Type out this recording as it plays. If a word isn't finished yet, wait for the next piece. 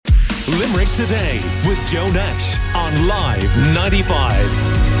Limerick Today with Joe Nash on Live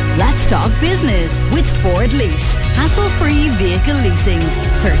 95. Let's talk business with Ford Lease. Hassle-free vehicle leasing.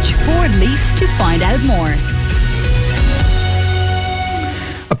 Search Ford Lease to find out more.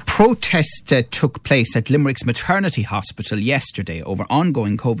 A protest took place at Limerick's maternity hospital yesterday over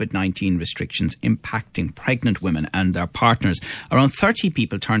ongoing COVID-19 restrictions impacting pregnant women and their partners. Around 30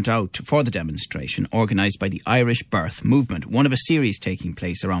 people turned out for the demonstration organised by the Irish Birth Movement, one of a series taking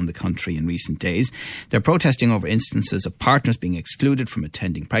place around the country in recent days. They're protesting over instances of partners being excluded from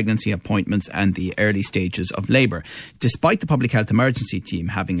attending pregnancy appointments and the early stages of labour. Despite the Public Health Emergency Team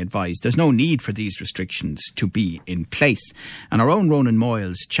having advised there's no need for these restrictions to be in place. And our own Ronan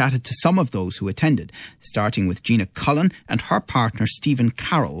Moyles chatted to some of those who attended, starting with Gina Cullen and her partner Stephen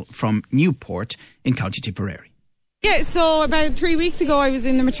Carroll from Newport in County Tipperary. Yeah, so about 3 weeks ago I was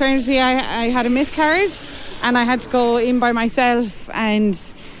in the maternity. I had a miscarriage and I had to go in by myself and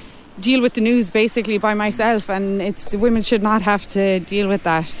deal with the news basically by myself, and women should not have to deal with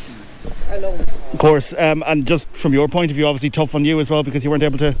that alone. Of course, and just from your point of view, obviously tough on you as well because you weren't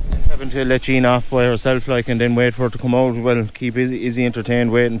able to... Having to let Gina off by herself and then wait for her to come out. Well, keep Izzy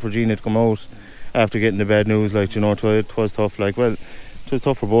entertained waiting for Gina to come out after getting the bad news. It was tough. It was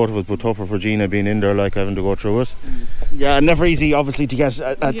tough for both of us, but tougher for Gina being in there, having to go through it. Yeah, never easy, obviously, to get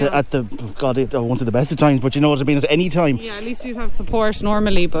at the God, I won't say the best of times, but you know what I mean, at any time. Yeah, at least you'd have support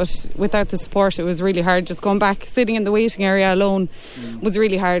normally, but without the support, it was really hard. Just going back, sitting in the waiting area alone was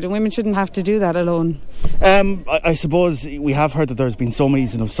really hard, and women shouldn't have to do that alone. I suppose we have heard that there's been some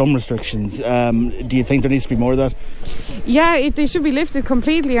easing of some restrictions. Do you think there needs to be more of that? Yeah, they should be lifted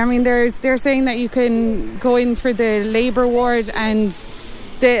completely. I mean, they're saying that you can go in for the labour ward and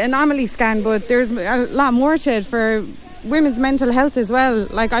the anomaly scan, but there's a lot more to it for women's mental health as well.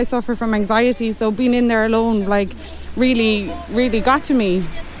 I suffer from anxiety, so being in there alone really, really got to me.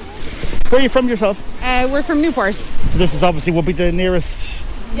 Where are you from yourself? We're from Newport. So this is obviously would be the nearest...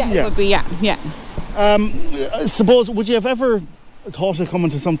 Yeah, it would be, yeah. I suppose, would you have ever thought of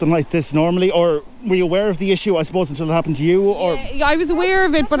coming to something like this normally, or were you aware of the issue, I suppose, until it happened to you? Or I was aware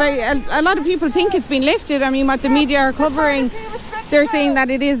of it, but a lot of people think it's been lifted. I mean, what the media are covering, they're saying that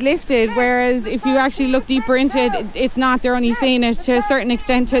it is lifted, whereas if you actually look deeper into it, it's not. They're only saying it to a certain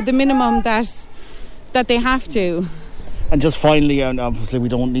extent, to the minimum that they have to. And just finally, and obviously we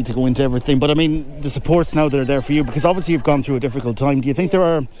don't need to go into everything, but I mean, the supports now that are there for you, because obviously you've gone through a difficult time. Do you think there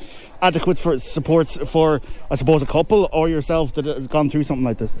are adequate supports for, I suppose, a couple or yourself that has gone through something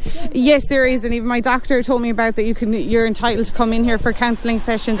like this? Yes, there is, and even my doctor told me about that. You're entitled to come in here for counselling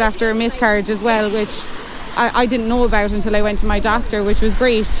sessions after a miscarriage as well, which I didn't know about until I went to my doctor, which was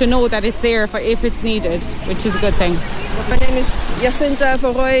great to know that it's there if it's needed, which is a good thing. My name is Jacinta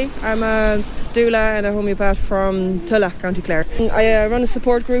Verroy. I'm a doula and a homeopath from Tulla, County Clare. I run a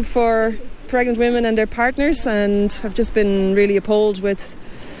support group for pregnant women and their partners, and I've just been really appalled with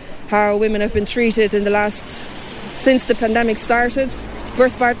how women have been treated since the pandemic started.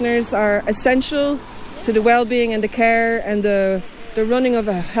 Birth partners are essential to the well-being and the care and the running of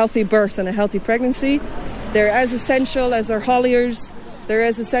a healthy birth and a healthy pregnancy. They're as essential as our hauliers. They're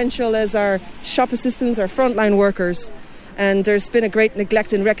as essential as our shop assistants, our frontline workers. And there's been a great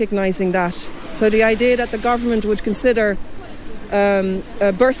neglect in recognising that. So the idea that the government would consider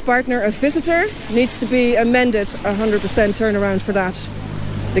a birth partner a visitor needs to be amended, 100% turnaround for that,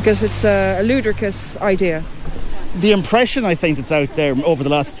 because it's a ludicrous idea. The impression I think that's out there over the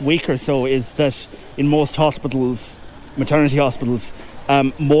last week or so is that in most hospitals, maternity hospitals,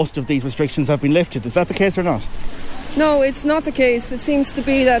 most of these restrictions have been lifted. Is that the case or not? No, it's not the case. It seems to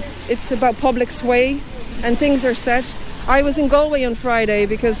be that it's about public sway and things are set. I was in Galway on Friday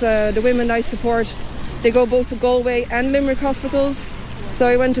because the women I support, they go both to Galway and Limerick hospitals. So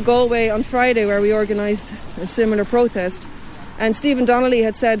I went to Galway on Friday where we organised a similar protest. And Stephen Donnelly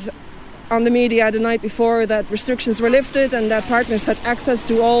had said on the media the night before that restrictions were lifted and that partners had access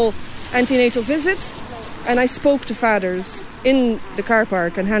to all antenatal visits. And I spoke to fathers in the car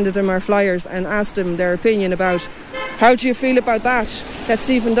park and handed them our flyers and asked them their opinion about how do you feel about that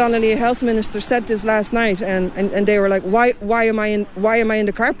Stephen Donnelly, a health minister, said this last night, and they were like, why am I in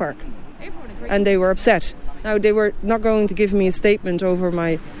the car park? And they were upset. Now they were not going to give me a statement over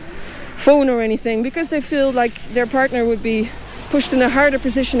my phone or anything because they feel like their partner would be pushed in a harder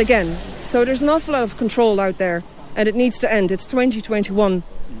position again. So there's an awful lot of control out there and it needs to end. It's 2021.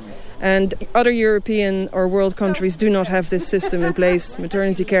 And other European or world countries do not have this system in place.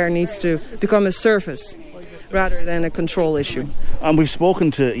 Maternity care needs to become a service rather than a control issue. And we've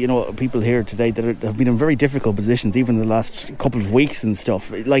spoken to, people here today that have been in very difficult positions, even the last couple of weeks and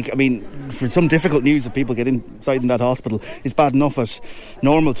stuff. For some difficult news that people get inside in that hospital, it's bad enough at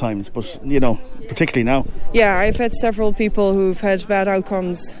normal times, but, particularly now. Yeah, I've had several people who've had bad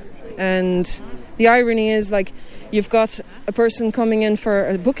outcomes, and the irony is, you've got a person coming in for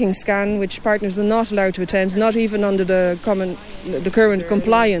a booking scan, which partners are not allowed to attend, not even under the current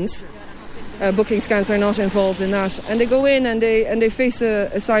compliance. Booking scans are not involved in that, and they go in and they face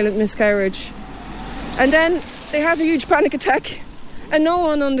a silent miscarriage, and then they have a huge panic attack, and no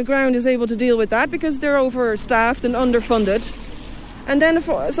one on the ground is able to deal with that because they're overstaffed and underfunded. And then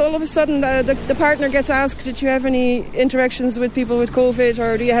so all of a sudden the partner gets asked, did you have any interactions with people with COVID,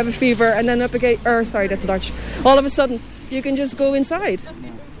 or do you have a fever? And then that's a Dutch. All of a sudden you can just go inside.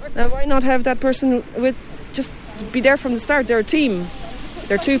 Now why not have that person just be there from the start? They're a team.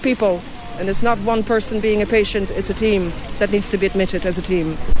 They're two people. And it's not one person being a patient, it's a team that needs to be admitted as a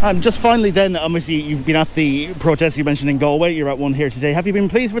team. Just finally then, obviously you've been at the protest you mentioned in Galway, you're at one here today. Have you been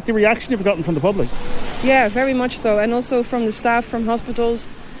pleased with the reaction you've gotten from the public? Yeah, very much so, and also from the staff, from hospitals.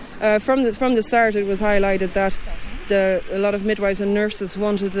 From the start it was highlighted that a lot of midwives and nurses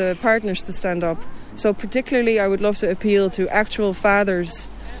wanted partners to stand up. So particularly I would love to appeal to actual fathers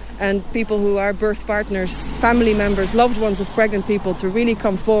and people who are birth partners, family members, loved ones of pregnant people, to really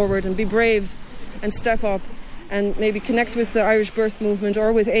come forward and be brave and step up and maybe connect with the Irish Birth Movement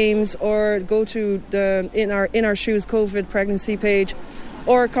or with AIMS, or go to the In Our Shoes COVID pregnancy page,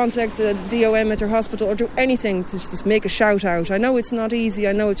 or contact the DOM at their hospital, or do anything to just make a shout out. I know it's not easy,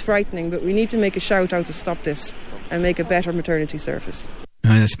 I know it's frightening, but we need to make a shout out to stop this and make a better maternity service.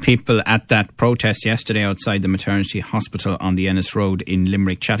 There's people at that protest yesterday outside the maternity hospital on the Ennis Road in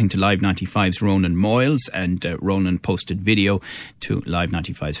Limerick chatting to Live 95's Ronan Moyles, and Ronan posted video to Live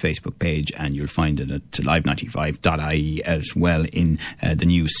 95's Facebook page, and you'll find it at live95.ie as well in the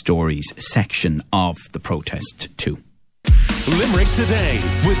news stories section of the protest too. Limerick Today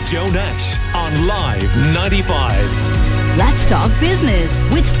with Joe Nash on Live 95. Let's talk business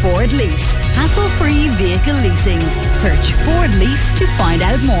with Ford Lease. Hassle-free vehicle leasing. Search Ford Lease to find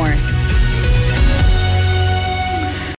out more.